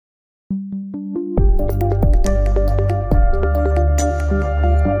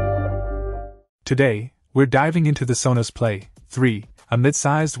Today, we're diving into the Sonos Play 3, a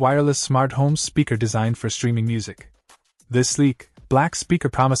mid-sized wireless smart home speaker designed for streaming music. This sleek, black speaker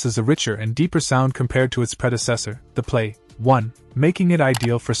promises a richer and deeper sound compared to its predecessor, the Play 1, making it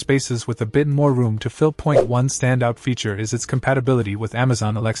ideal for spaces with a bit more room to fill. One standout feature is its compatibility with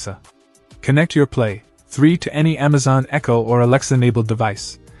Amazon Alexa. Connect your Play 3 to any Amazon Echo or Alexa-enabled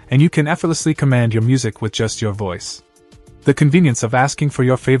device, and you can effortlessly command your music with just your voice. The convenience of asking for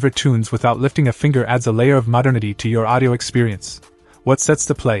your favorite tunes without lifting a finger adds a layer of modernity to your audio experience. What sets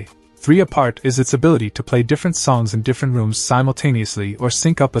the Play 3 apart is its ability to play different songs in different rooms simultaneously or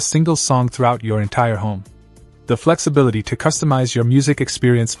sync up a single song throughout your entire home. The flexibility to customize your music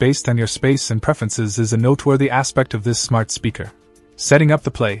experience based on your space and preferences is a noteworthy aspect of this smart speaker. Setting up the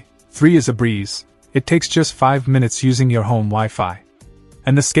Play 3 is a breeze. It takes just 5 minutes using your home Wi-Fi.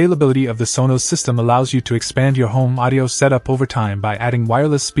 And the scalability of the Sonos system allows you to expand your home audio setup over time by adding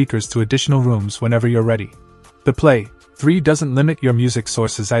wireless speakers to additional rooms whenever you're ready. The Play 3 doesn't limit your music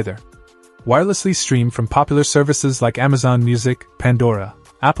sources either. Wirelessly stream from popular services like Amazon Music, Pandora,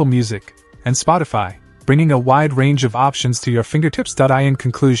 Apple Music, and Spotify, bringing a wide range of options to your fingertips. In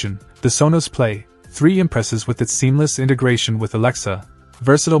conclusion, the Sonos Play 3 impresses with its seamless integration with Alexa,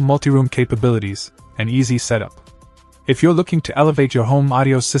 versatile multi-room capabilities, and easy setup. If you're looking to elevate your home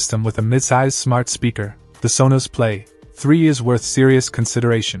audio system with a mid-sized smart speaker, the Sonos Play 3 is worth serious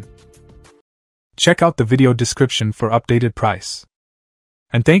consideration. Check out the video description for updated price.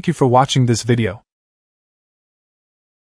 And thank you for watching this video.